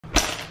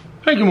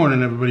Hey, good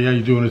morning everybody. How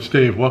you doing? It's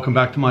Dave. Welcome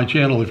back to my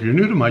channel. If you're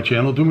new to my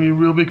channel, do me a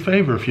real big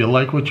favor. If you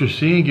like what you're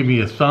seeing, give me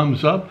a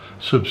thumbs up,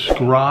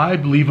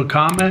 subscribe, leave a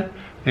comment,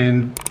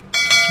 and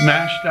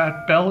smash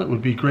that bell. It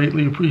would be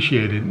greatly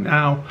appreciated.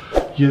 Now,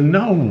 you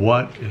know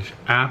what is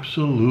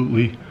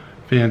absolutely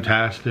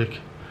fantastic?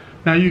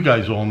 Now, you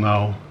guys all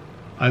know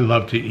I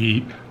love to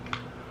eat,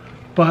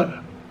 but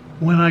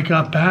when I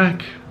got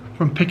back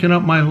from picking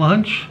up my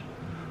lunch,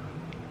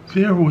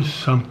 there was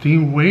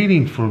something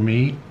waiting for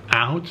me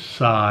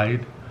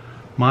outside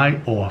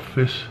my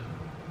office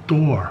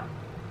door.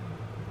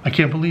 I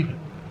can't believe it.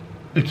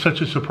 It's such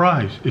a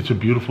surprise. It's a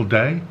beautiful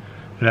day.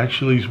 It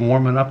actually is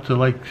warming up to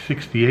like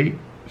 68,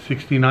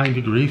 69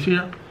 degrees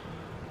here.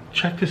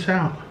 Check this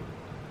out.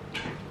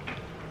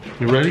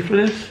 You ready for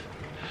this?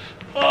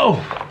 Oh!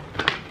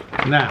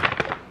 Now,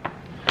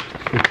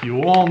 if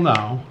you all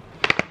know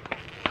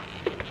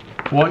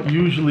what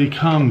usually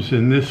comes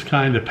in this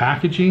kind of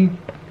packaging,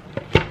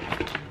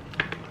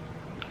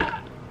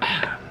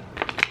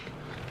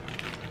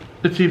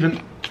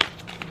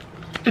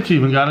 It's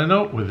even got a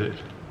note with it.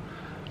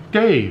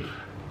 Dave,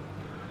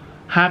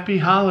 happy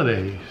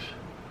holidays.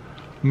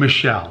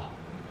 Michelle.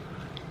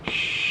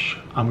 Shh,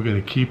 I'm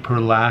gonna keep her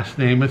last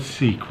name a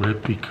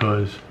secret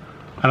because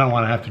I don't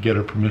want to have to get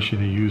her permission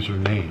to use her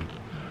name.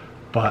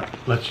 But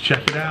let's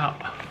check it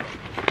out.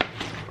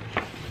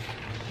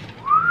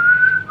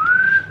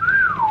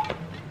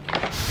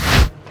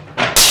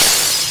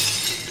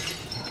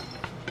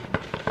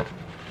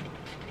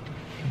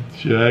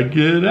 Check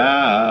it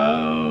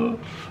out.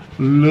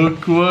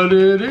 Look what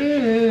it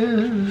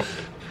is.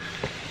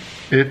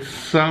 It's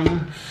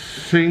some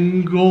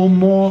single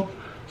malt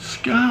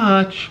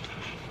Scotch,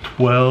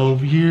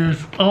 12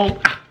 years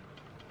old.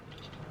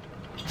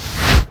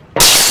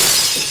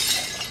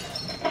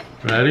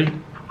 Ready?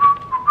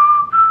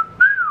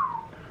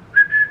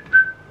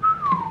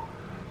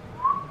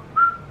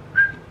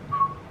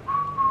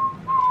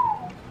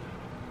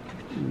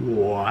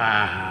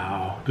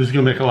 Wow. This is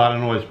gonna make a lot of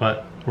noise,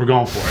 but we're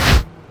going for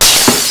it.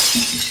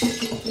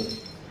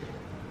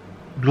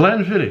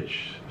 Glenfiddich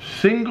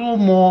single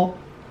malt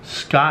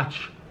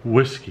Scotch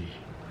whiskey.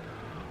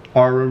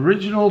 Our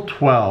original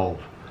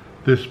 12.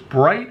 This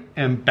bright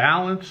and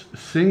balanced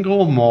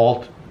single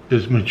malt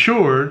is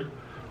matured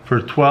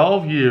for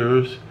 12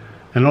 years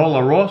in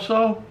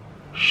Oloroso,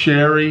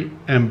 sherry,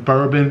 and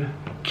bourbon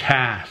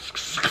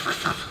casks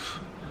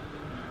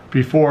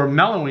before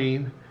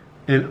mellowing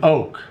in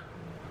oak,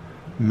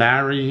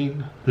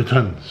 marrying the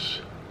tons.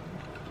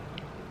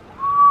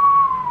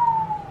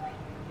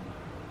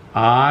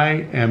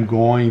 I am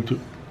going to,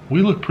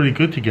 we look pretty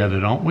good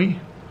together, don't we?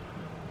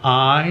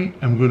 I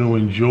am going to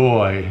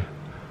enjoy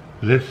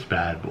this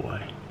bad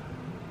boy.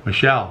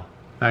 Michelle,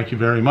 thank you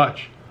very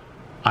much.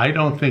 I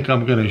don't think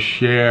I'm going to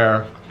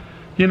share.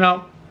 You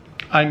know,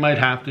 I might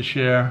have to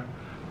share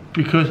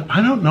because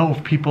I don't know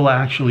if people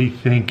actually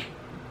think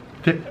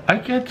that I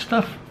get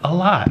stuff a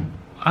lot.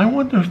 I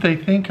wonder if they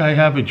think I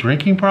have a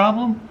drinking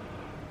problem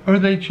or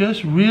they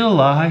just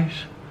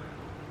realize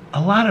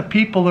a lot of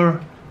people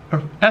are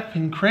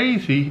effing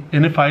crazy,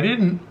 and if I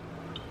didn't,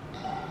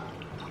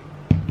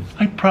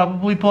 I'd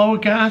probably blow a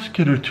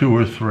gasket or two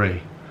or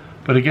three.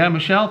 But again,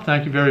 Michelle,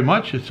 thank you very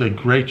much. It's a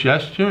great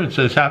gesture. It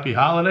says happy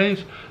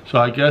holidays, so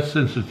I guess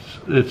since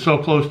it's so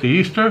close to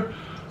Easter,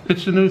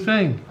 it's a new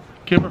thing.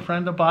 Give a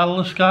friend a bottle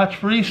of Scotch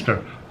for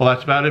Easter. Well,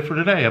 that's about it for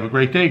today. Have a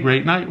great day,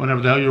 great night,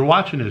 whenever the hell you're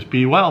watching this.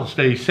 Be well,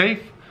 stay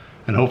safe,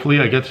 and hopefully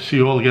I get to see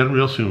you all again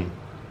real soon.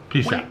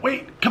 Peace out.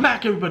 Wait, come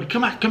back everybody,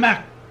 come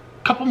back.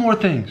 Couple more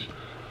things.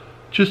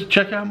 Just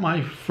check out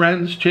my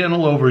friend's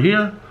channel over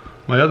here,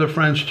 my other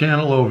friend's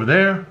channel over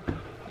there.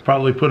 I'll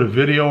probably put a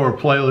video or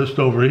playlist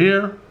over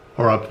here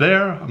or up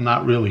there. I'm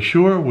not really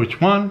sure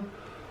which one,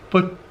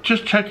 but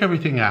just check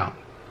everything out.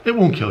 It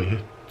won't kill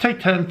you.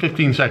 Take 10,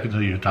 15 seconds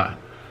of your time.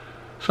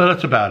 So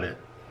that's about it.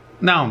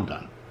 Now I'm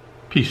done.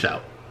 Peace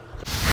out.